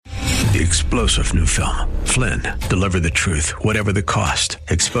The explosive new film, Flynn, deliver the truth, whatever the cost,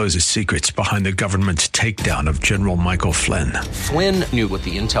 exposes secrets behind the government's takedown of General Michael Flynn. Flynn knew what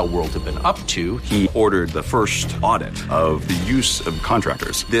the intel world had been up to. He ordered the first audit of the use of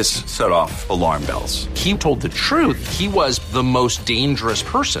contractors. This set off alarm bells. He told the truth. He was the most dangerous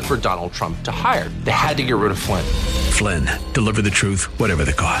person for Donald Trump to hire. They had to get rid of Flynn. Flynn, deliver the truth, whatever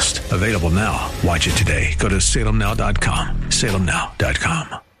the cost. Available now. Watch it today. Go to salemnow.com.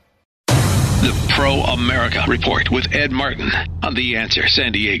 salemnow.com. The Pro America Report with Ed Martin on The Answer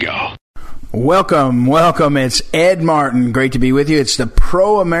San Diego. Welcome. It's Ed Martin. Great to be with you. It's the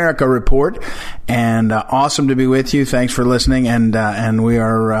Pro America Report, and awesome to be with you. Thanks for listening. And we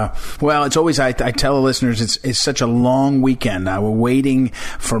are well. It's always I tell the listeners it's such a long weekend. We're waiting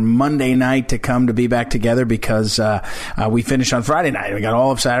for Monday night to come to be back together because we finished on Friday night. We got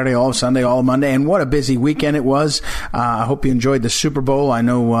all of Saturday, all of Sunday, all of Monday, and what a busy weekend it was. I hope you enjoyed the Super Bowl. I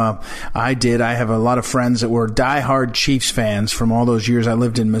know I did. I have a lot of friends that were diehard Chiefs fans from all those years I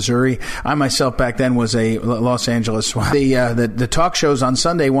lived in Missouri. I myself back then was a Los Angeles. The talk shows on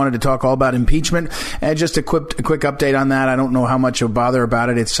Sunday wanted to talk all about impeachment, and just a quick update on that. I don't know how much you'll bother about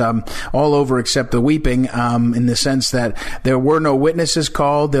it. It's all over except the weeping, in the sense that there were no witnesses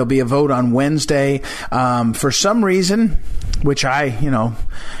called. There'll be a vote on Wednesday. For some reason, which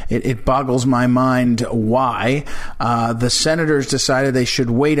it boggles my mind why, the senators decided they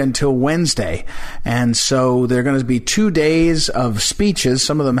should wait until Wednesday. And so there are going to be 2 days of speeches,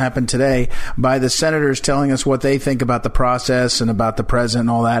 some of them happened today, by the senators telling us what they think about the process and about the president and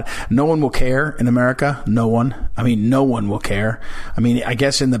all that. No one will care in America. No one. I mean, no one will care. I mean, I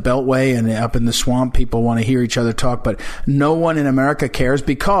guess in the Beltway and up in the swamp, people want to hear each other talk, but no one in America cares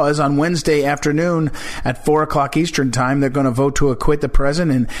because on Wednesday afternoon at 4 o'clock Eastern time, they're going to vote to acquit the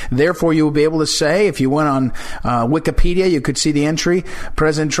president, and therefore you will be able to say, if you went on Wikipedia, you could see the entry,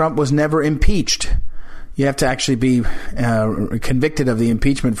 President Trump was never impeached. You have to actually be convicted of the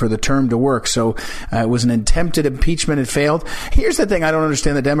impeachment for the term to work. So it was an attempted impeachment. It failed. Here's the thing I don't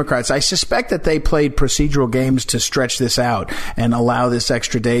understand the Democrats. I suspect that they played procedural games to stretch this out and allow this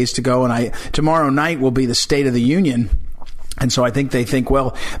extra days to go. And tomorrow night will be the State of the Union. And so I think they think,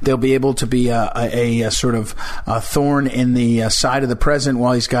 well, they'll be able to be a sort of a thorn in the side of the president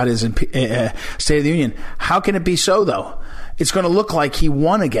while he's got his State of the Union. How can it be so, though? It's going to look like he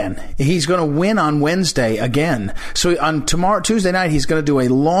won again. He's going to win on Wednesday again. So on Tuesday night, he's going to do a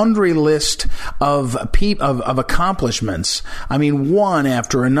laundry list of accomplishments. I mean, one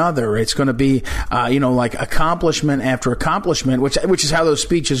after another. It's going to be, like accomplishment after accomplishment, which is how those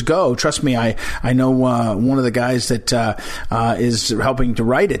speeches go. Trust me, I know one of the guys that is helping to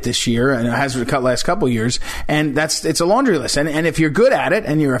write it this year and has the last couple of years. And it's a laundry list. And if you're good at it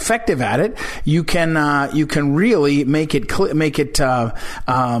and you're effective at it, you can really make it clear. Make it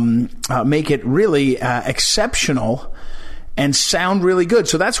really exceptional and sound really good.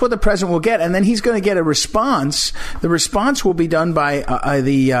 So that's what the president will get. And then he's going to get a response. The response will be done by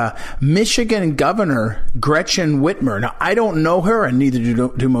the Michigan governor, Gretchen Whitmer. Now, I don't know her, and neither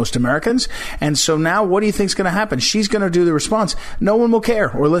do most Americans. And so now what do you think is going to happen? She's going to do the response. No one will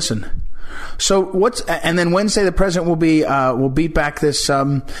care or listen. So and then Wednesday the president will beat back this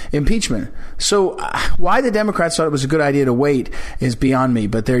impeachment. So why the Democrats thought it was a good idea to wait is beyond me.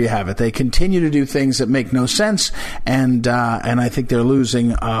 But there you have it. They continue to do things that make no sense, and I think they're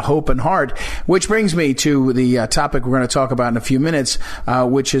losing hope and heart. Which brings me to the topic we're going to talk about in a few minutes,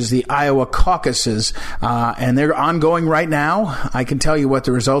 which is the Iowa caucuses, and they're ongoing right now. I can tell you what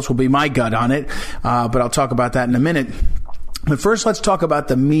the results will be. My gut on it, but I'll talk about that in a minute. But first, let's talk about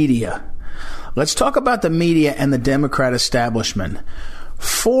the media. Let's talk about the media and the Democrat establishment.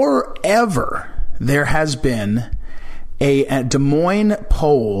 Forever, there has been a Des Moines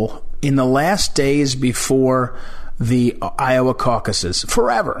poll in the last days before the Iowa caucuses.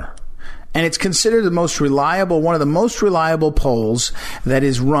 Forever. And it's considered one of the most reliable polls that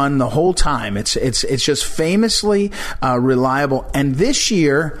is run the whole time. It's just famously reliable. And this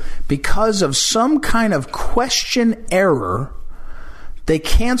year, because of some kind of question error, they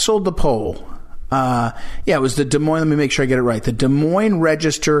canceled the poll. It was the Des Moines. Let me make sure I get it right. The Des Moines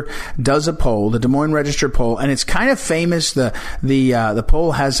Register does a poll, the Des Moines Register poll, and it's kind of famous. The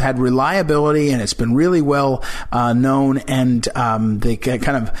poll has had reliability, and it's been really well known. And they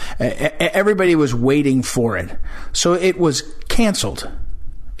kind of everybody was waiting for it, so it was canceled.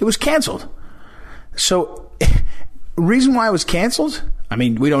 It was canceled. So, reason why it was canceled? I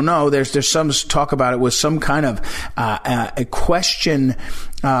mean, we don't know. There's some talk about it was some kind of a question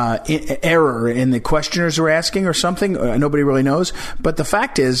error in the questioners were asking or something. Nobody really knows. But the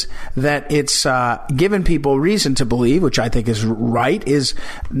fact is that it's given people reason to believe, which I think is right, is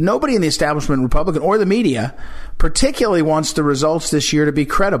nobody in the establishment, Republican or the media, particularly wants the results this year to be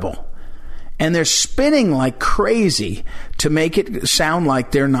credible. And they're spinning like crazy to make it sound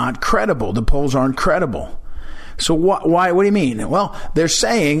like they're not credible. The polls aren't credible. So why? What do you mean? Well, they're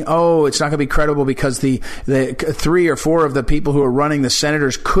saying, oh, it's not going to be credible because the 3 or 4 of the people who are running the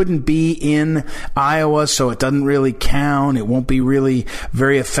senators couldn't be in Iowa, so it doesn't really count. It won't be really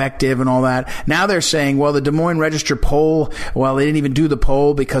very effective and all that. Now they're saying, well, the Des Moines Register poll, well, they didn't even do the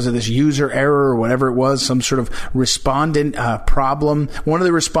poll because of this user error or whatever it was, some sort of respondent problem. One of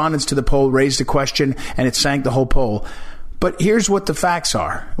the respondents to the poll raised a question and it sank the whole poll. But here's what the facts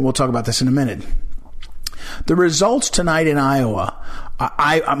are, and we'll talk about this in a minute. The results tonight in Iowa,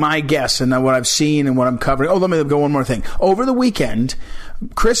 my guess and what I've seen and what I'm covering. Oh, let me go one more thing. Over the weekend,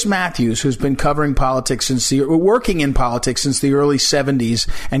 Chris Matthews, who's been covering politics working in politics since the early 70s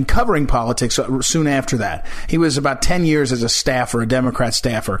and covering politics soon after that. He was about 10 years as a staffer, a Democrat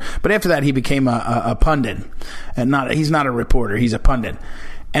staffer. But after that, he became a pundit. And he's not a reporter. He's a pundit.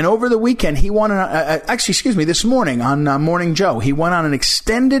 And over the weekend, he went this morning on Morning Joe, he went on an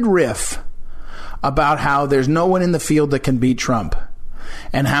extended riff about how there's no one in the field that can beat Trump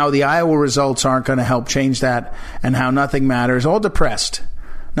and how the Iowa results aren't going to help change that and how nothing matters, all depressed.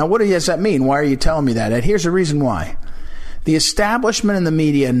 Now, what does that mean? Why are you telling me that? And here's the reason why. The establishment and the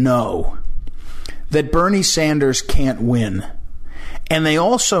media know that Bernie Sanders can't win. And they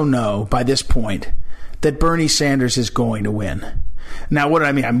also know by this point that Bernie Sanders is going to win. Now, what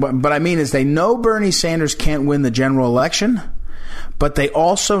I mean? What I mean is they know Bernie Sanders can't win the general election, but they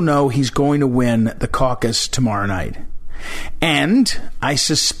also know he's going to win the caucus tomorrow night. And I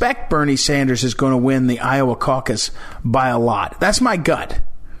suspect Bernie Sanders is going to win the Iowa caucus by a lot. That's my gut.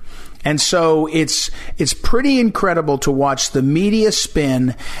 And so it's pretty incredible to watch the media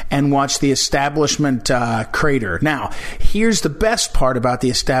spin and watch the establishment crater. Now, here's the best part about the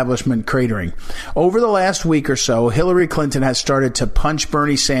establishment cratering. Over the last week or so, Hillary Clinton has started to punch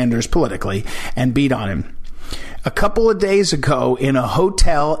Bernie Sanders politically and beat on him. A couple of days ago, in a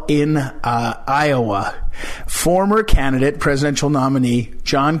hotel in Iowa, former candidate, presidential nominee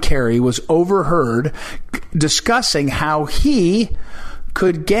John Kerry was overheard discussing how he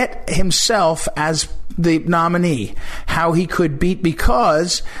could get himself as the nominee, how he could beat,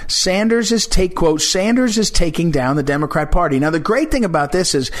 because Sanders is taking down the Democrat Party. Now, the great thing about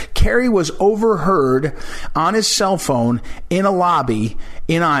this is Kerry was overheard on his cell phone in a lobby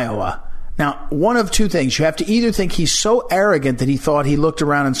in Iowa. Now, one of two things. You have to either think he's so arrogant that he thought he looked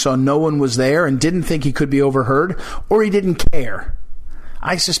around and saw no one was there and didn't think he could be overheard, or he didn't care.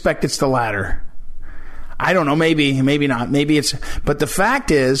 I suspect it's the latter. I don't know. Maybe not. Maybe it's. But the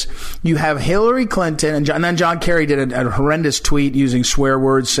fact is, you have Hillary Clinton and then John Kerry did a horrendous tweet using swear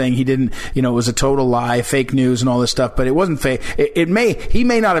words, saying he didn't. It was a total lie, fake news, and all this stuff. But it wasn't fake. He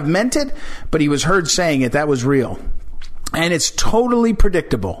may not have meant it, but he was heard saying it. That was real. And it's totally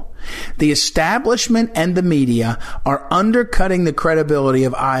predictable. The establishment and the media are undercutting the credibility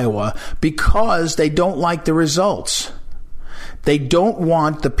of Iowa because they don't like the results. They don't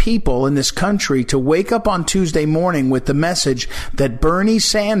want the people in this country to wake up on Tuesday morning with the message that Bernie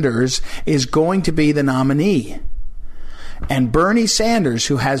Sanders is going to be the nominee. And Bernie Sanders,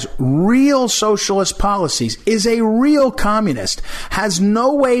 who has real socialist policies, is a real communist, has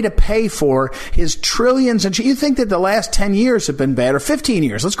no way to pay for his trillions. And you think that the last 10 years have been bad, or 15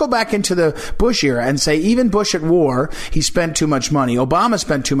 years. Let's go back into the Bush era and say even Bush at war, he spent too much money. Obama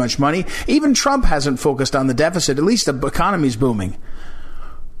spent too much money. Even Trump hasn't focused on the deficit. At least the economy's booming.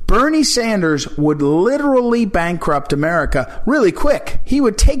 Bernie Sanders would literally bankrupt America really quick. He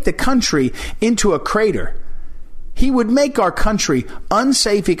would take the country into a crater. He would make our country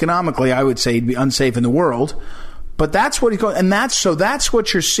unsafe economically. I would say he'd be unsafe in the world. But that's what he's going, and that's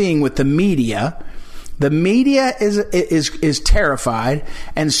what you're seeing with the media. The media is terrified,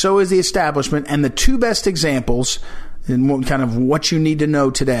 and so is the establishment. And the two best examples, and kind of what you need to know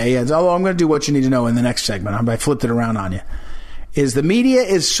today, although I'm going to do what you need to know in the next segment. I flipped it around on you. Is the media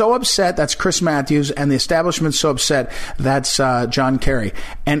is so upset, that's Chris Matthews, and the establishment's so upset, that's John Kerry.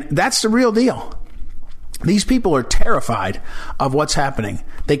 And that's the real deal. These people are terrified of what's happening.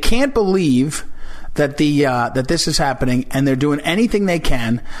 They can't believe that that this is happening, and they're doing anything they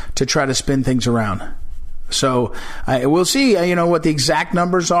can to try to spin things around. So we'll see, what the exact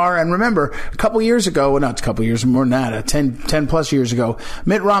numbers are. And remember, a couple years ago, not a couple years, more than that, 10 plus years ago,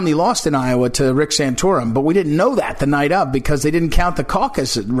 Mitt Romney lost in Iowa to Rick Santorum. But we didn't know that the night of because they didn't count the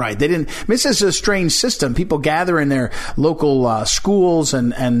caucus right. This is a strange system. People gather in their local schools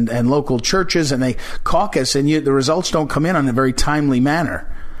and local churches and they caucus, and the results don't come in a very timely manner.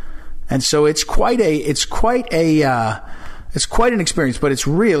 And so it's quite an experience, but it's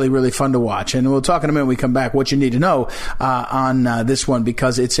really, really fun to watch. And we'll talk in a minute when we come back what you need to know on this one,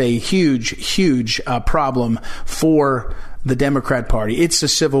 because it's a huge problem for the Democrat Party. It's the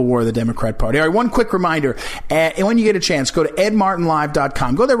civil war of the Democrat Party. All right, one quick reminder. When you get a chance, go to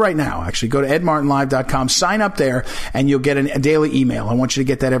edmartinlive.com. Go there right now, actually. Go to edmartinlive.com. Sign up there, and you'll get a daily email. I want you to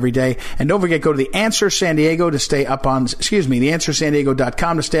get that every day. And don't forget, go to The Answer San Diego to stay up on,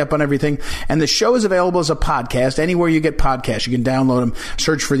 theanswersandiego.com to stay up on everything. And the show is available as a podcast anywhere you get podcasts. You can download them.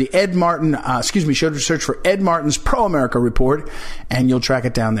 Search for search for Ed Martin's Pro America Report, and you'll track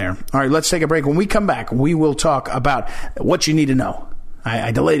it down there. All right, let's take a break. When we come back, we will talk about what you need to know.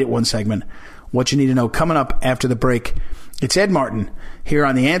 I delayed it one segment. What you need to know coming up after the break. It's Ed Martin here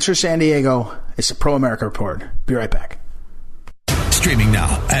on The Answer San Diego. It's the Pro America Report. Be right back. Streaming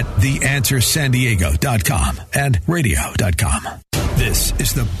now at theanswersandiego.com and radio.com. This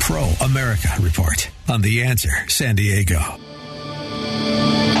is the Pro America Report on The Answer San Diego.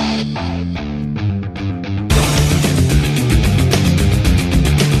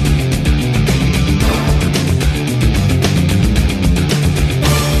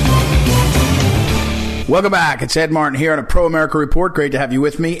 Welcome back. It's Ed Martin here on a Pro America Report. Great to have you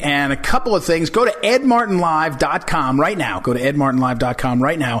with me. And a couple of things. Go to edmartinlive.com right now. Go to edmartinlive.com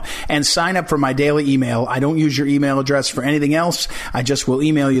right now and sign up for my daily email. I don't use your email address for anything else. I just will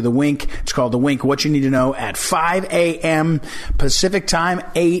email you the Wink. It's called the Wink. What you need to know at 5 a.m. Pacific time,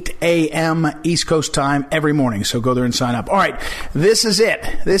 8 a.m. East Coast time every morning. So go there and sign up. All right. This is it.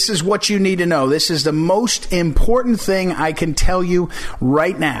 This is what you need to know. This is the most important thing I can tell you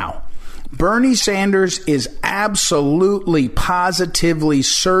right now. Bernie Sanders is absolutely, positively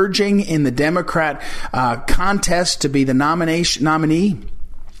surging in the Democrat contest to be the nominee.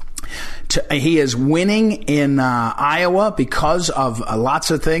 He is winning in Iowa because of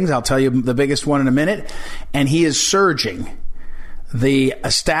lots of things. I'll tell you the biggest one in a minute. And he is surging. The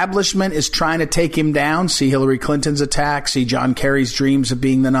establishment is trying to take him down. See Hillary Clinton's attack. See John Kerry's dreams of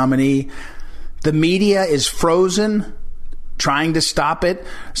being the nominee. The media is frozen, trying to stop it.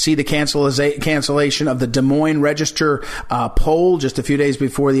 See the cancellation of the Des Moines Register poll just a few days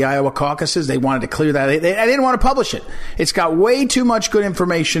before the Iowa caucuses. They wanted to clear that. They didn't want to publish it. It's got way too much good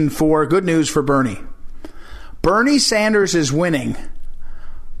news for Bernie. Bernie Sanders is winning.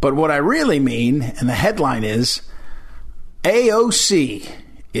 But what I really mean, and the headline is, AOC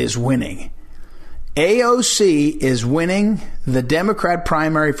is winning. AOC is winning the Democrat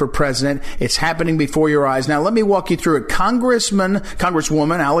primary for president. It's happening before your eyes. Now, let me walk you through it.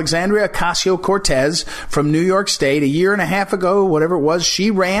 Congresswoman Alexandria Ocasio-Cortez from New York State, a year and a half ago, whatever it was,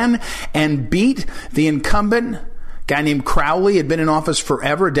 she ran and beat the incumbent guy named Crowley, had been in office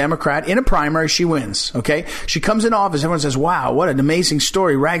forever, a Democrat. In a primary, she wins, okay? She comes in office, everyone says, wow, what an amazing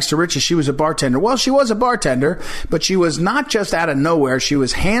story, rags to riches, she was a bartender. Well, she was a bartender, but she was not just out of nowhere. She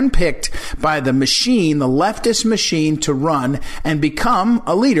was handpicked by the machine, the leftist machine, to run and become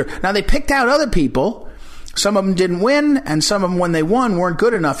a leader. Now, they picked out other people. Some of them didn't win, and some of them, when they won, weren't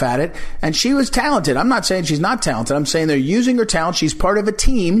good enough at it. And she was talented. I'm not saying she's not talented. I'm saying they're using her talent. She's part of a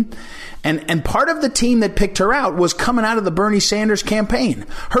team. And part of the team that picked her out was coming out of the Bernie Sanders campaign.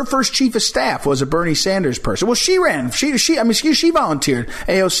 Her first chief of staff was a Bernie Sanders person. Well, she ran. She volunteered.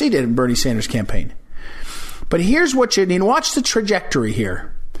 AOC did in Bernie Sanders campaign. But here's what you need. Watch the trajectory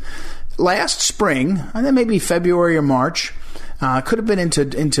here. Last spring, I think maybe February or March, could have been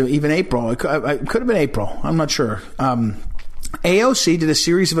into even April. It could have been April. I'm not sure. AOC did a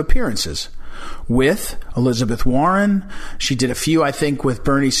series of appearances with Elizabeth Warren. She did a few, I think, with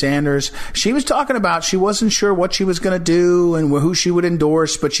Bernie Sanders. She was talking about she wasn't sure what she was going to do and who she would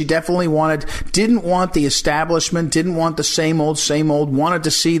endorse, but she definitely didn't want the establishment, didn't want the same old, wanted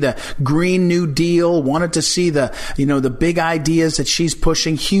to see the Green New Deal, wanted to see the big ideas that she's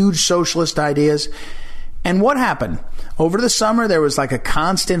pushing, huge socialist ideas. And what happened? Over the summer, there was like a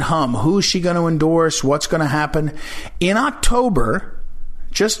constant hum. Who's she going to endorse? What's going to happen? In October,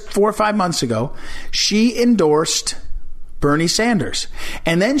 just 4 or 5 months ago, she endorsed Bernie Sanders.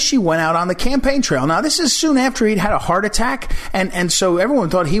 And then she went out on the campaign trail. Now, this is soon after he'd had a heart attack. And so everyone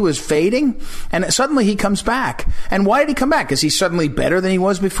thought he was fading. And suddenly he comes back. And why did he come back? Is he suddenly better than he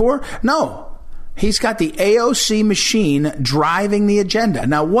was before? No. He's got the AOC machine driving the agenda.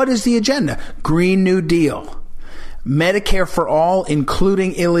 Now, what is the agenda? Green New Deal. Medicare for all,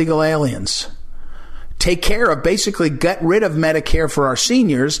 including illegal aliens. Take care of, basically get rid of Medicare for our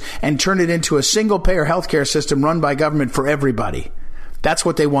seniors and turn it into a single-payer healthcare system run by government for everybody. That's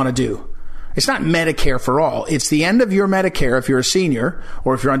what they want to do. It's not Medicare for all. It's the end of your Medicare if you're a senior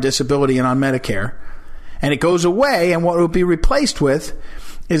or if you're on disability and on Medicare. And it goes away, and what it will be replaced with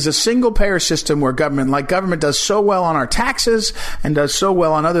is a single-payer system where government does so well on our taxes and does so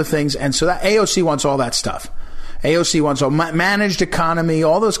well on other things. And so that AOC wants all that stuff. AOC wants a managed economy,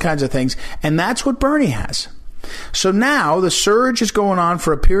 all those kinds of things. And that's what Bernie has. So now the surge is going on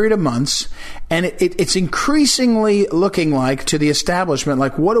for a period of months, and it's increasingly looking like to the establishment,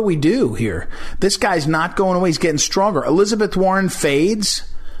 like, what do we do here? This guy's not going away. He's getting stronger. Elizabeth Warren fades.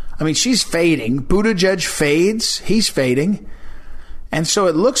 I mean, she's fading. Buttigieg fades. He's fading. And so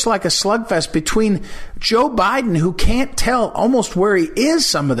it looks like a slugfest between Joe Biden, who can't tell almost where he is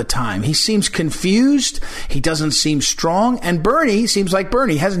some of the time. He seems confused. He doesn't seem strong. And Bernie seems like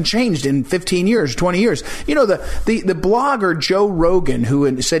Bernie hasn't changed in 15 years, 20 years. You know, the blogger Joe Rogan,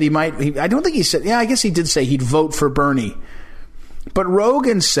 who said I don't think he said, I guess he did say he'd vote for Bernie. But Joe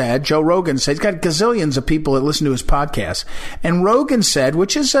Rogan said, he's got gazillions of people that listen to his podcast. And Rogan said,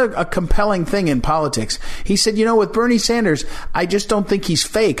 which is a compelling thing in politics, he said, with Bernie Sanders, I just don't think he's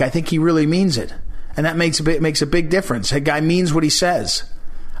fake. I think he really means it. And that makes a big difference. A guy means what he says.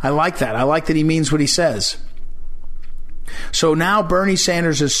 I like that. I like that he means what he says. So now Bernie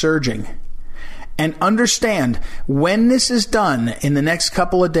Sanders is surging. And understand, when this is done in the next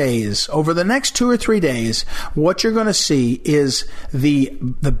couple of days, over the next 2 or 3 days, what you're going to see is the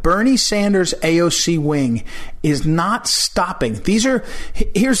Bernie Sanders AOC wing is not stopping.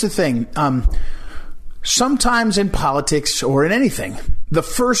 Here's the thing. Sometimes in politics or in anything, the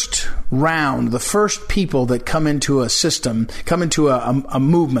first round, the first people that come into a system, come into a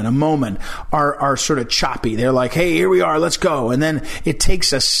movement, a moment, are sort of choppy. They're like, hey, here we are, let's go. And then it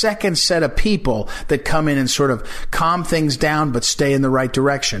takes a second set of people that come in and sort of calm things down but stay in the right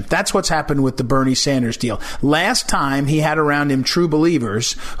direction. That's what's happened with the Bernie Sanders deal. Last time he had around him true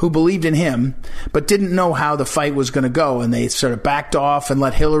believers who believed in him but didn't know how the fight was going to go, and they sort of backed off and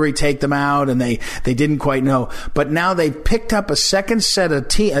let Hillary take them out, and they didn't quite know. But now they picked up a second set of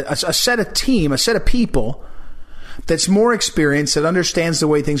people that's more experienced, that understands the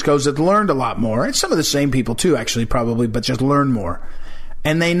way things goes, that learned a lot more. And some of the same people too, actually, probably, but just learn more.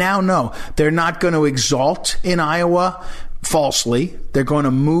 And they now know they're not going to exalt in Iowa falsely. They're going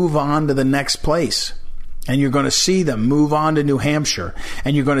to move on to the next place. And you're going to see them move on to New Hampshire,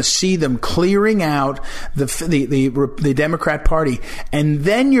 and you're going to see them clearing out the Democrat Party. And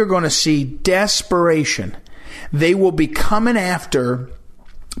then you're going to see desperation. They will be coming after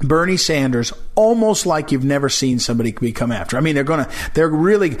Bernie Sanders almost like you've never seen somebody be come after. I mean, they're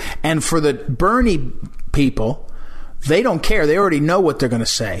really, and for the Bernie people, they don't care. They already know what they're going to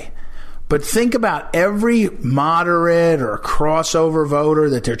say. But think about every moderate or crossover voter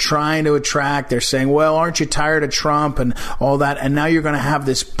that they're trying to attract. They're saying, well, aren't you tired of Trump and all that? And now you're going to have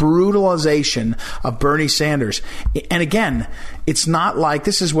this brutalization of Bernie Sanders. And again, it's not like,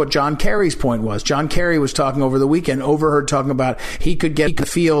 this is what John Kerry's point was. John Kerry was talking over the weekend, overheard talking about he could get the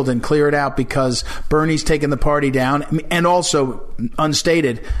field and clear it out because Bernie's taking the party down. And also,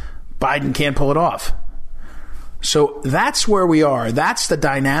 unstated, Biden can't pull it off. So that's where we are. That's the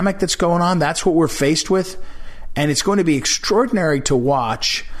dynamic that's going on. That's what we're faced with. And it's going to be extraordinary to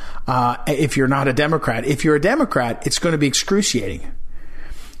watch if you're not a Democrat. If you're a Democrat, it's going to be excruciating.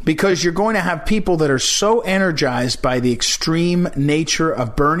 Because you're going to have people that are so energized by the extreme nature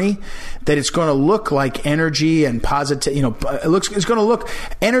of Bernie that it's going to look like energy and positive. It's going to look,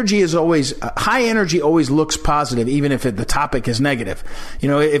 energy is always, high energy always looks positive, even if the topic is negative.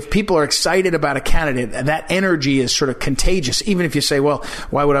 If people are excited about a candidate, that energy is sort of contagious, even if you say, well,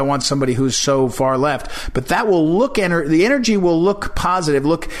 why would I want somebody who's so far left? But that will look, the energy will look positive,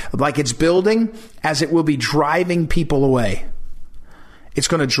 look like it's building, as it will be driving people away. It's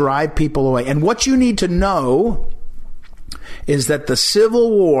going to drive people away. And what you need to know is that the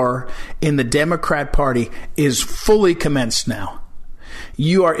civil war in the Democrat Party is fully commenced now.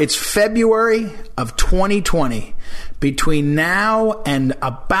 It's February of 2020. Between now and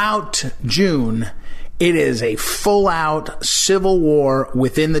about June, It is a full-out civil war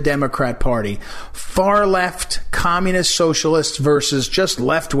within the Democrat Party. Far left, communist socialists versus just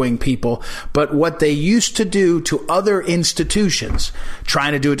left-wing people. But what they used to do to other institutions,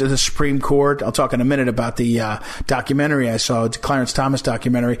 trying to do it to the Supreme Court. I'll talk in a minute about the documentary I saw, the Clarence Thomas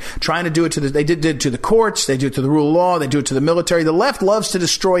documentary. Trying to do it to they did it to the courts. They do it to the rule of law. They do it to the military. The left loves to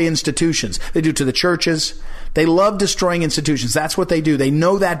destroy institutions. They do it to the churches. They love destroying institutions. That's what they do. They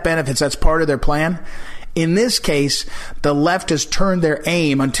know that benefits. That's part of their plan. In this case, the left has turned their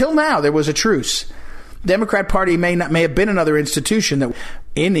aim. Until now, there was a truce. The Democrat Party may have been another institution that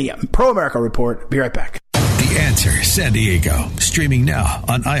in the Pro-America Report. Be right back. The Answer San Diego, streaming now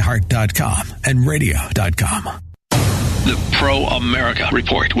on iHeart.com and radio.com. The Pro-America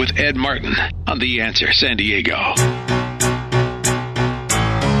Report with Ed Martin on The Answer San Diego.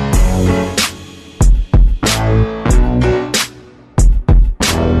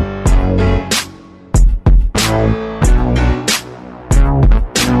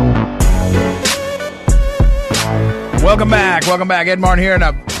 Welcome back. Ed Martin here in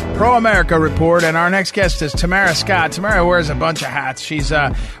a Pro-America Report, and our next guest is Tamara Scott. Tamara wears a bunch of hats. She's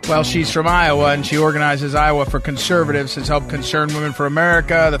from Iowa, and she organizes Iowa for Conservatives, has helped Concerned Women for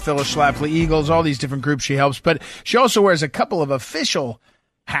America, the Phyllis Schlafly Eagles, all these different groups she helps. But she also wears a couple of official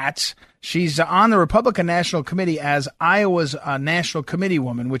hats. She's on the Republican National Committee as Iowa's National Committee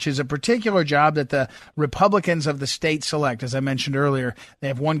woman, which is a particular job that the Republicans of the state select. As I mentioned earlier, they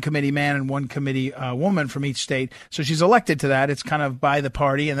have one committee man and one committee woman from each state. So she's elected to that. It's kind of by the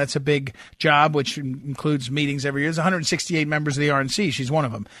party, and that's a big job, which includes meetings every year. There's 168 members of the RNC. She's one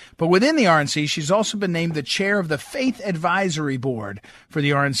of them. But within the RNC, she's also been named the chair of the Faith Advisory Board for the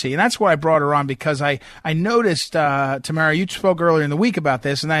RNC. And that's why I brought her on, because I noticed, Tamara, you spoke earlier in the week about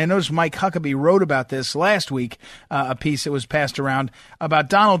this, and I noticed Mike Huckabee wrote about this last week, a piece that was passed around about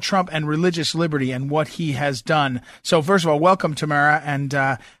Donald Trump and religious liberty and what he has done. So first of all, welcome, Tamara, and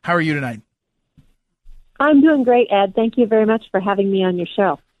how are you tonight? I'm doing great, Ed. Thank you very much for having me on your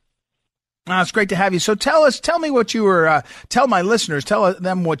show. It's great to have you. So tell me what you were, tell my listeners, tell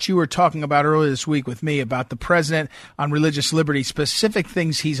them what you were talking about earlier this week with me about the president on religious liberty, specific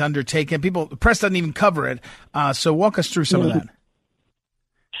things he's undertaken. The press doesn't even cover it. So walk us through some of that.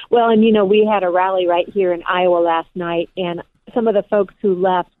 Well, and we had a rally right here in Iowa last night, and some of the folks who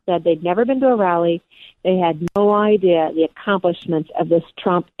left said they'd never been to a rally. They had no idea the accomplishments of this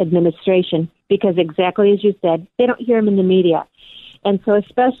Trump administration, because exactly as you said, they don't hear them in the media. And so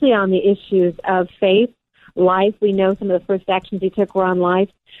especially on the issues of faith, life, we know some of the first actions he took were on life.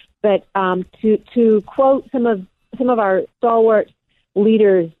 But to quote some of our stalwart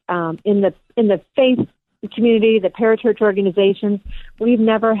leaders in the faith community, the parachurch organizations, we've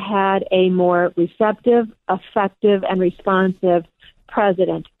never had a more receptive, effective, and responsive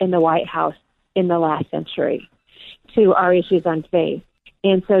president in the White House in the last century to our issues on faith.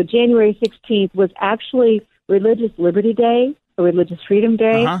 And so January 16th was actually Religious Liberty Day, or Religious Freedom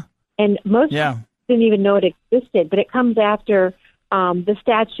Day, and most didn't even know it existed, but it comes after the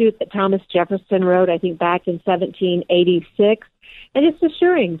statute that Thomas Jefferson wrote, I think, back in 1786, and it's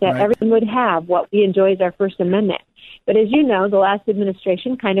assuring that everyone would have what we enjoy as our First Amendment. But as you know, the last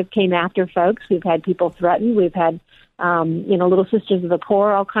administration kind of came after folks. We've had people threatened. We've had, Little Sisters of the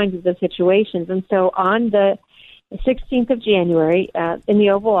Poor, all kinds of those situations. And so on the 16th of January, in the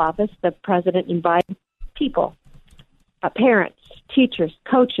Oval Office, the president invited people, parents, teachers,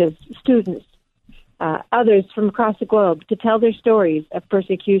 coaches, students, others from across the globe to tell their stories of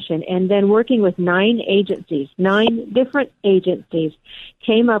persecution. And then working with 9 different agencies,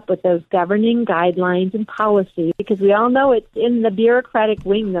 came up with those governing guidelines and policies, because we all know it's in the bureaucratic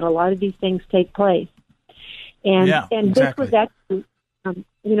wing that a lot of these things take place. And exactly. This was actually,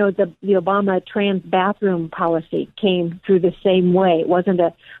 the Obama trans bathroom policy came through the same way. It wasn't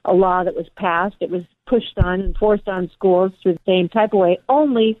a law that was passed. It was pushed on and forced on schools through the same type of way.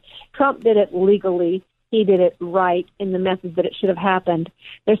 Only Trump did it legally. He did it right in the method that it should have happened.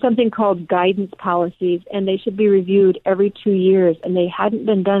 There's something called guidance policies, and they should be reviewed every 2 years, and they hadn't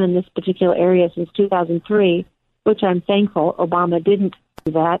been done in this particular area since 2003, which I'm thankful Obama didn't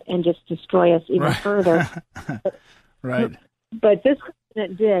do that and just destroy us even further. But this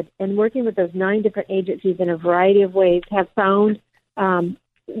president did, and working with those 9 different agencies in a variety of ways have found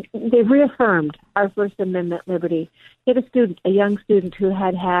they've reaffirmed our First Amendment liberty. He had a young student who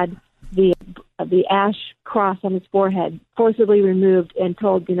had the ash cross on his forehead forcibly removed and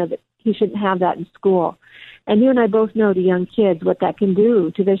told, that he shouldn't have that in school. And you and I both know to young kids what that can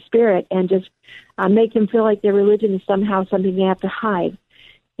do to their spirit and just make them feel like their religion is somehow something they have to hide.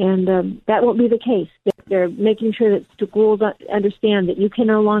 And that won't be the case. They're making sure that schools understand that you can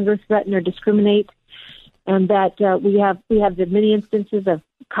no longer threaten or discriminate and that we have the many instances of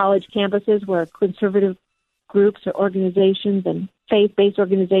college campuses where conservative groups or organizations and faith-based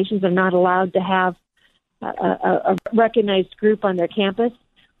organizations are not allowed to have a recognized group on their campus.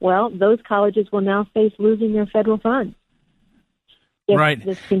 Well, those colleges will now face losing their federal funds. Right.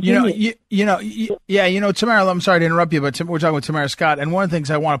 Tamara, I'm sorry to interrupt you, but we're talking with Tamara Scott. And one of the things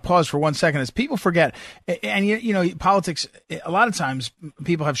I want to pause for 1 second is people forget, and politics, a lot of times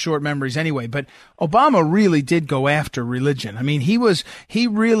people have short memories anyway, but Obama really did go after religion. I mean, he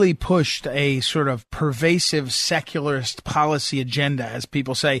really pushed a sort of pervasive secularist policy agenda, as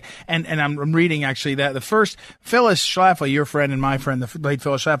people say. And I'm reading actually that the first, Phyllis Schlafly, your friend and my friend, the late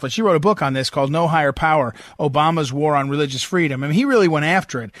Phyllis Schlafly, she wrote a book on this called No Higher Power, Obama's War on Religious Freedom. I mean, he really went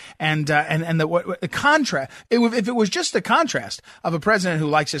after it, and the contrast. If it was just the contrast of a president who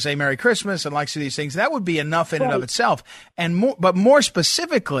likes to say Merry Christmas and likes to do these things, that would be enough in and of itself. But more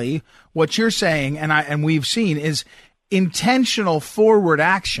specifically, what you're saying, and we've seen, is intentional forward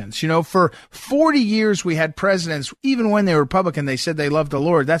actions. For 40 years we had presidents, even when they were Republican, they said they loved the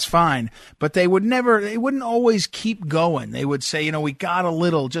Lord. That's fine, but they wouldn't always keep going. They would say, we got a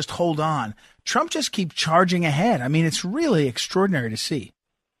little, just hold on. Trump just keeps charging ahead. I mean, it's really extraordinary to see.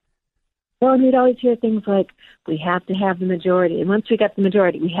 Well, and we'd always hear things like, we have to have the majority. And once we got the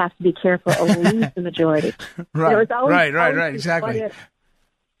majority, we have to be careful or we'll lose the majority. Right, right, exactly.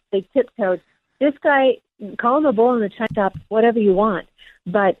 They tiptoed. This guy, call him a bull in the china shop, whatever you want.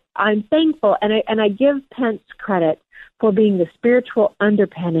 But I'm thankful, and I give Pence credit for being the spiritual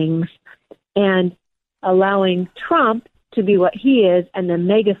underpinnings and allowing Trump to be what he is and the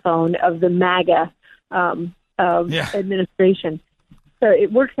megaphone of the MAGA administration. So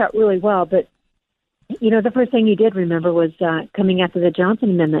it works out really well. But, the first thing he did, remember, was coming after the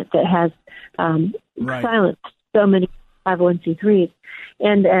Johnson Amendment that has silenced so many 501c3s.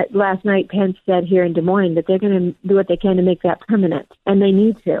 And last night, Pence said here in Des Moines that they're going to do what they can to make that permanent, and they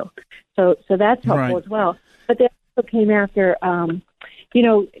need to. So that's helpful as well. But they also came after,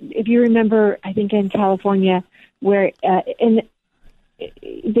 if you remember, I think in California, where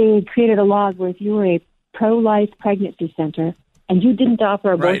they created a law where if you were a pro-life pregnancy center and you didn't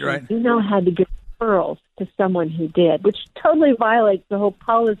offer abortion, you now had to give referrals to someone who did, which totally violates the whole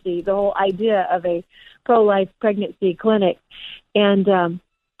policy, the whole idea of a pro-life pregnancy clinic. And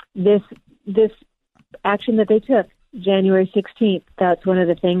this action that they took, January 16th, that's one of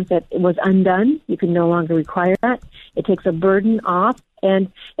the things that was undone. You can no longer require that. It takes a burden off.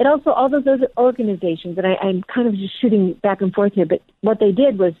 And it also, all those other organizations, and I'm kind of just shooting back and forth here, but what they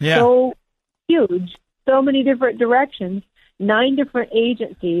did was so huge, so many different directions, 9 different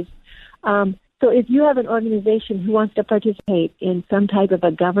agencies. So if you have an organization who wants to participate in some type of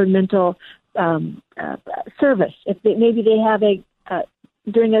a governmental service, maybe they have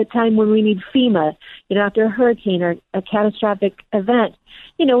during a time when we need FEMA, after a hurricane or a catastrophic event,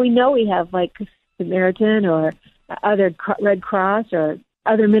 we know we have like Samaritan or other Red Cross or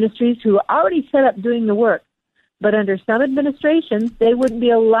other ministries who are already set up doing the work. But under some administrations, they wouldn't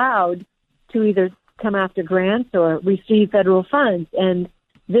be allowed to either come after grants or receive federal funds. And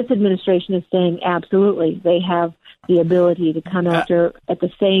this administration is saying absolutely, they have the ability to come after at the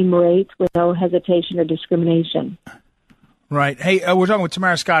same rate with no hesitation or discrimination. Right. Hey, we're talking with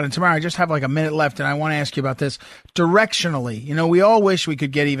Tamara Scott. And Tamara, I just have like a minute left, and I want to ask you about this. Directionally, we all wish we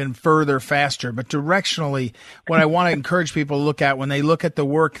could get even further, faster. But directionally, what I want to encourage people to look at when they look at the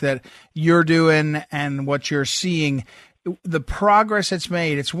work that you're doing and what you're seeing, the progress it's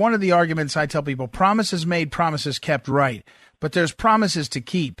made. It's one of the arguments I tell people, promises made, promises kept, right? But there's promises to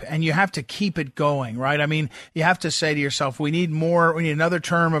keep, and you have to keep it going, right? I mean, you have to say to yourself, we need more, we need another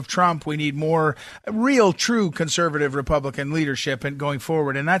term of Trump, we need more real, true conservative Republican leadership and going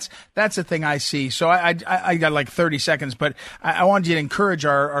forward. And that's the thing I see. So I got like 30 seconds, but I wanted you to encourage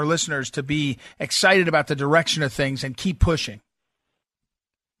our listeners to be excited about the direction of things and keep pushing.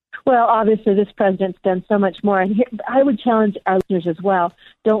 Well, obviously, this president's done so much more. And I would challenge our listeners as well,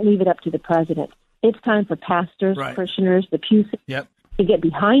 don't leave it up to the president. It's time for pastors, parishioners, the pew to get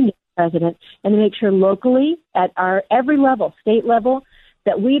behind the president and to make sure locally at our every level, state level,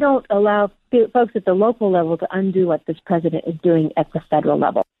 that we don't allow folks at the local level to undo what this president is doing at the federal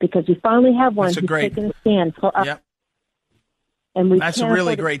level. Because we finally have one who's taking a stand for us. And that's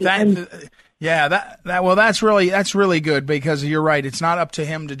really great. That's really good, because you're right. It's not up to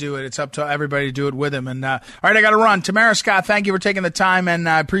him to do it. It's up to everybody to do it with him. And all right, I got to run. Tamara Scott, thank you for taking the time, and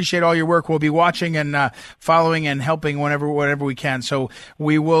I appreciate all your work. We'll be watching and following and helping whenever we can. So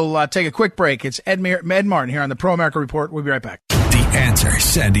we will take a quick break. It's Ed Martin here on the Pro America Report. We'll be right back. The Answer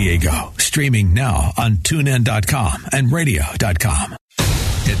San Diego, streaming now on TuneIn.com and Radio.com.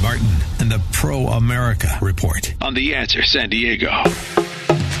 Ed Martin and the Pro-America Report on The Answer San Diego.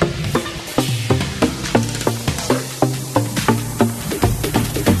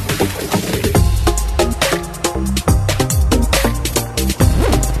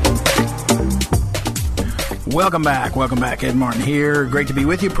 Welcome back. Ed Martin here. Great to be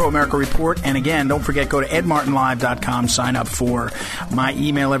with you. Pro-America Report. And again, don't forget, go to edmartinlive.com. Sign up for my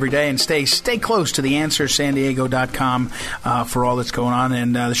email every day and stay close to theanswersandiego.com for all that's going on.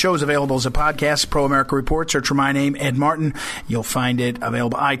 And the show is available as a podcast, Pro-America Report. Search for my name, Ed Martin. You'll find it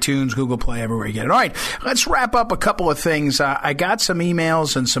available iTunes, Google Play, everywhere you get it. All right, let's wrap up a couple of things. I got some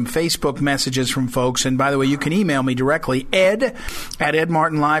emails and some Facebook messages from folks. And by the way, you can email me directly,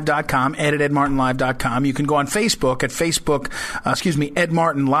 ed@edmartinlive.com, ed@edmartinlive.com. You can go on Facebook at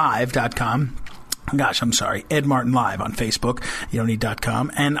edmartinlive.com. Gosh, I'm sorry. Ed Martin Live on Facebook. You don't need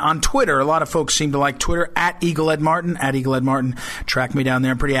 .com. And on Twitter, a lot of folks seem to like Twitter, at Eagle Ed Martin. Track me down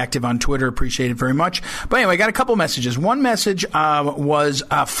there. I'm pretty active on Twitter. Appreciate it very much. But anyway, I got a couple messages. One message was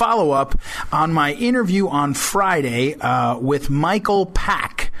a follow-up on my interview on Friday with Michael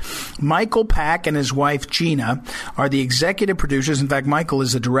Pack. Michael Pack and his wife, Gina, are the executive producers. In fact, Michael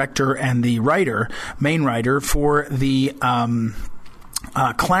is the director and the main writer for the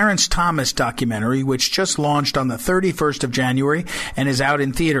Clarence Thomas documentary, which just launched on the 31st of January and is out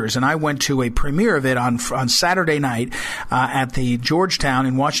in theaters. And I went to a premiere of it on Saturday night at the Georgetown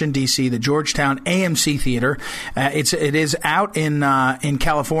in Washington, D.C., the Georgetown AMC Theater. It is out in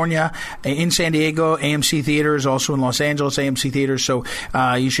California, in San Diego, AMC Theaters, also in Los Angeles, AMC Theaters. So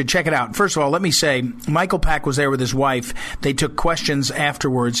you should check it out. First of all, let me say, Michael Pack was there with his wife. They took questions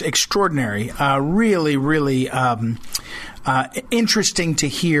afterwards. Extraordinary. Really interesting to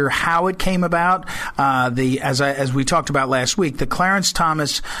hear how it came about. As we talked about last week, the Clarence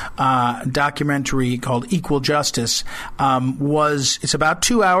Thomas documentary called Equal Justice it's about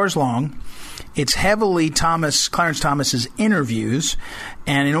 2 hours long. It's heavily Clarence Thomas's interviews,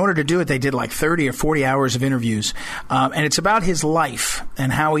 and in order to do it, they did like 30 or 40 hours of interviews, and it's about his life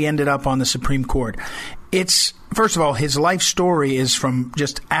and how he ended up on the Supreme Court. First of all, his life story is from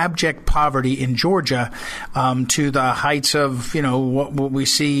just abject poverty in Georgia to the heights of what we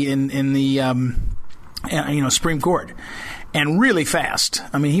see in the Supreme Court. And really fast.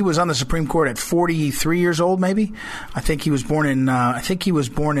 I mean, he was on the Supreme Court at 43 years old, maybe. I think he was born in 48. He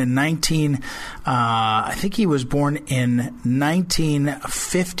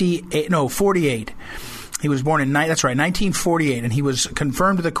was born in 1948, and he was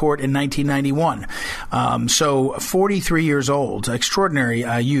confirmed to the court in 1991. So 43 years old, extraordinary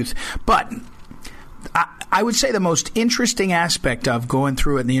youth. But I would say the most interesting aspect of going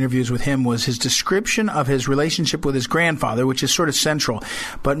through it in the interviews with him was his description of his relationship with his grandfather, which is sort of central,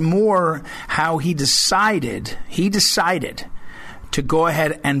 but more how he decided to go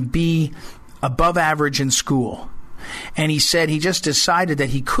ahead and be above average in school. And he said he just decided that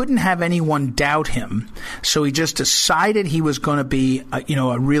he couldn't have anyone doubt him, so he just decided he was going to be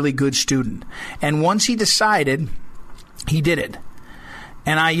a really good student. And once he decided, he did it.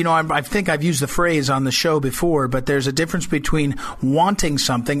 And I think I've used the phrase on the show before, but there's a difference between wanting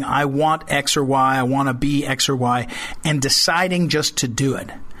something, I want X or Y, I want to be X or Y, and deciding just to do it.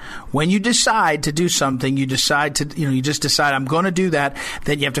 When you decide to do something, you just decide I'm going to do that.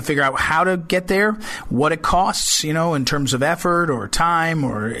 Then you have to figure out how to get there, what it costs, in terms of effort or time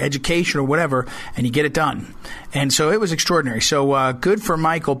or education or whatever, and you get it done. And so it was extraordinary. So good for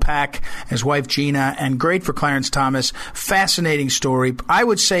Michael Pack, his wife Gina, and great for Clarence Thomas. Fascinating story. I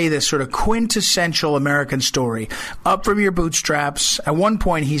would say this sort of quintessential American story. Up from your bootstraps. At one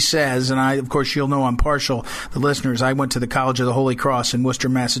point he says, and of course you'll know I'm partial, the listeners, I went to the College of the Holy Cross in Worcester,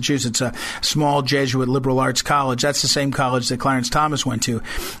 Massachusetts, a small Jesuit liberal arts college. That's the same college that Clarence Thomas went to.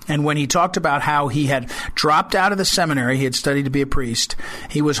 And when he talked about how he had dropped out of the seminary, he had studied to be a priest,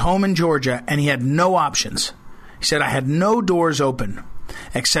 he was home in Georgia, and he had no options. He said, I had no doors open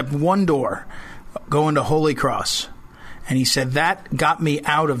except one door, going to Holy Cross. And he said, that got me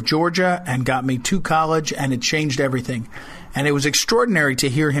out of Georgia and got me to college, and it changed everything. And it was extraordinary to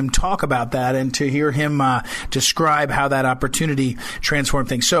hear him talk about that and to hear him describe how that opportunity transformed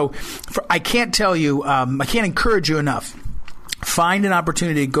things. So I can't tell you, I can't encourage you enough. Find an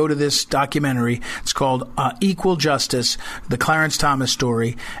opportunity to go to this documentary. It's called Equal Justice, the Clarence Thomas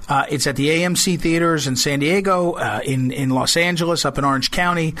story. It's at the AMC theaters in San Diego, in Los Angeles, up in Orange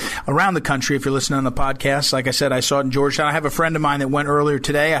County, around the country. If you're listening on the podcast, like I said, I saw it in Georgetown. I have a friend of mine that went earlier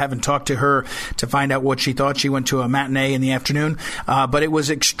today. I haven't talked to her to find out what she thought. She went to a matinee in the afternoon. But it was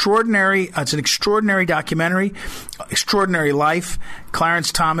extraordinary. It's an extraordinary documentary, extraordinary life.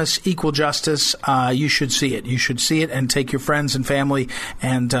 Clarence Thomas, Equal Justice. You should see it. You should see it and take your friends friends and family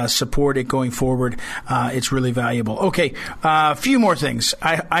and support it going forward. It's really valuable. Okay, a few more things.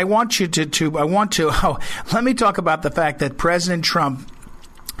 I want you let me talk about the fact that President Trump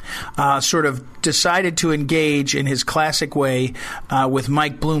sort of decided to engage in his classic way with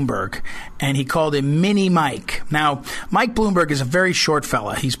Mike Bloomberg, and he called him Mini Mike. Now, Mike Bloomberg is a very short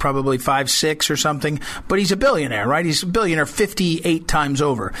fella. He's probably 5'6" or something, but he's a billionaire, right? He's a billionaire 58 times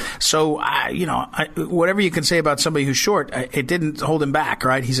over. So, whatever you can say about somebody who's short, it didn't hold him back,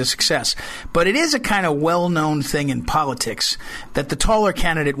 right? He's a success. But it is a kind of well-known thing in politics that the taller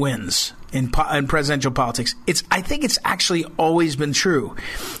candidate wins. In presidential politics. I think it's actually always been true.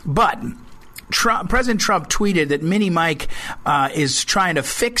 But President Trump tweeted that Mini Mike is trying to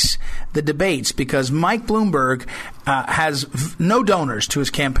fix the debates because Mike Bloomberg has no donors to his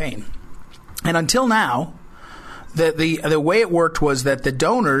campaign. And until now, the way it worked was that the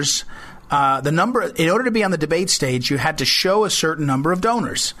donors... in order to be on the debate stage, you had to show a certain number of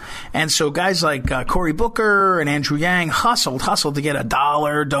donors. And so guys like Cory Booker and Andrew Yang hustled to get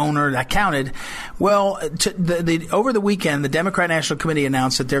 $1 donor that counted. Well, over the weekend, the Democrat National Committee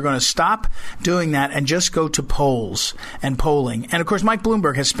announced that they're going to stop doing that and just go to polls and polling. And of course, Mike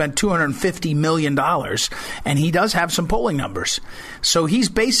Bloomberg has spent $250 million, and he does have some polling numbers. So he's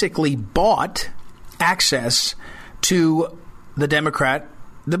basically bought access to the Democrat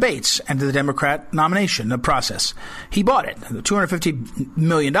debates and to the Democrat nomination, the process. He bought it. $250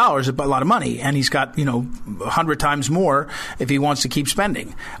 million is a lot of money, and he's got, 100 times more if he wants to keep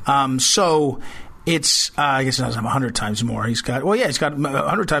spending. So it's, I guess it doesn't have 100 times more. He's got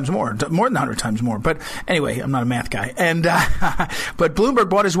 100 times more than 100 times more. But anyway, I'm not a math guy. And, but Bloomberg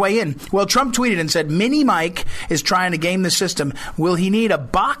bought his way in. Well, Trump tweeted and said, Mini Mike is trying to game the system. Will he need a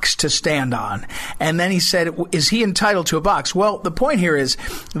box to stand on? And then he said, is he entitled to a box? Well, the point here is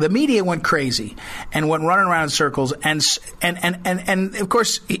the media went crazy and went running around in circles. And of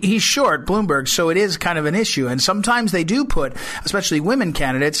course, he's short, Bloomberg, so it is kind of an issue. And sometimes they do put, especially women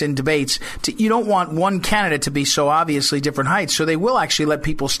candidates in debates, you don't want one candidate to be so obviously different heights, so they will actually let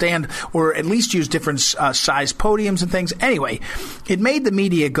people stand or at least use different size podiums and things. Anyway, it made the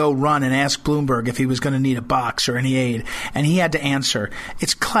media go run and ask Bloomberg if he was going to need a box or any aid, and he had to answer.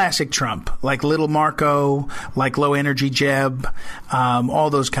 It's classic Trump, like Little Marco, like Low Energy Jeb, all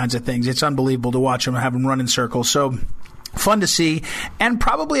those kinds of things. It's unbelievable to watch him, have him run in circles. So fun to see, and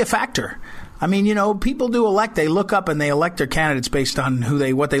probably a factor. I mean, people do elect. They look up and they elect their candidates based on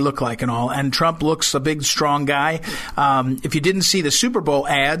what they look like and all. And Trump looks a big, strong guy. If you didn't see the Super Bowl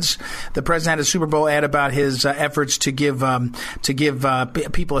ads, the president had a Super Bowl ad about his efforts to give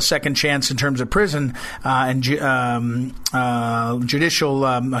people a second chance in terms of prison and judicial,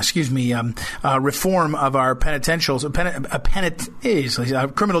 reform of our penitentials,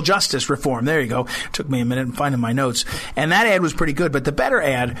 criminal justice reform. There you go. Took me a minute to find in my notes. And that ad was pretty good. But the better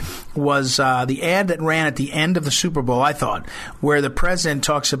ad was the ad that ran at the end of the Super Bowl, I thought, where the president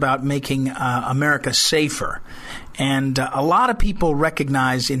talks about making America safer. And a lot of people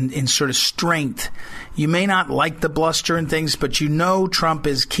recognize in sort of strength. You may not like the bluster and things, but Trump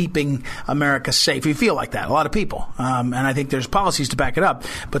is keeping America safe. You feel like that, a lot of people. And I think there's policies to back it up,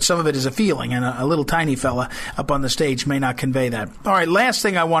 but some of it is a feeling, and a little tiny fella up on the stage may not convey that. All right, last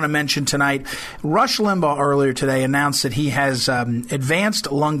thing I want to mention tonight, Rush Limbaugh earlier today announced that he has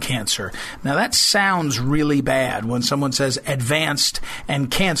advanced lung cancer. Now, that sounds really bad when someone says advanced and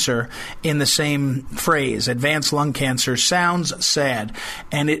cancer in the same phrase. Advanced lung cancer sounds sad,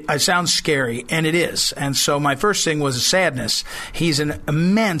 and it sounds scary, and it is. And so my first thing was sadness. He's an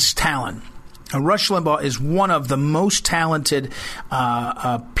immense talent. Rush Limbaugh is one of the most talented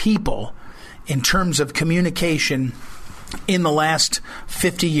people in terms of communication in the last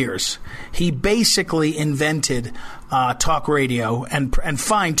 50 years. He basically invented talk radio and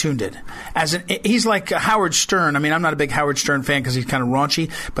fine-tuned it. He's like Howard Stern. I mean, I'm not a big Howard Stern fan because he's kind of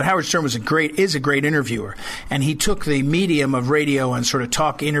raunchy, but Howard Stern is a great interviewer. And he took the medium of radio and sort of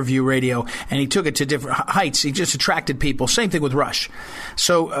talk interview radio, and he took it to different heights. He just attracted people. Same thing with Rush.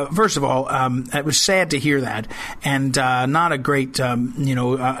 So, first of all, it was sad to hear that, and not a great,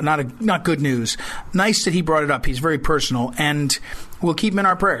 not good news. Nice that he brought it up. He's very personal, and we'll keep him in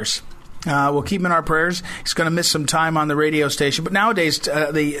our prayers. We'll keep him in our prayers. He's going to miss some time on the radio station. But nowadays,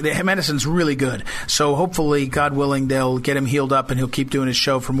 the medicine's really good. So hopefully, God willing, they'll get him healed up and he'll keep doing his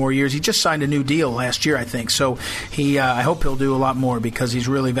show for more years. He just signed a new deal last year, I think. So I hope he'll do a lot more because he's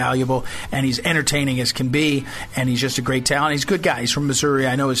really valuable and he's entertaining as can be. And he's just a great talent. He's a good guy. He's from Missouri.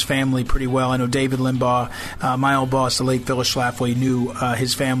 I know his family pretty well. I know David Limbaugh, my old boss, the late Phyllis Schlafly, knew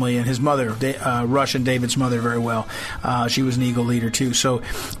his family and his mother, Rush and David's mother, very well. She was an Eagle leader, too. So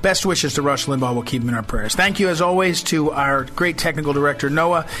best wishes changes to Rush Limbaugh, we'll keep him in our prayers. Thank you, as always, to our great technical director,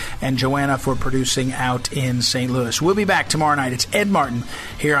 Noah, and Joanna for producing out in St. Louis. We'll be back tomorrow night. It's Ed Martin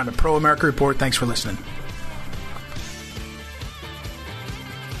here on the Pro America Report. Thanks for listening.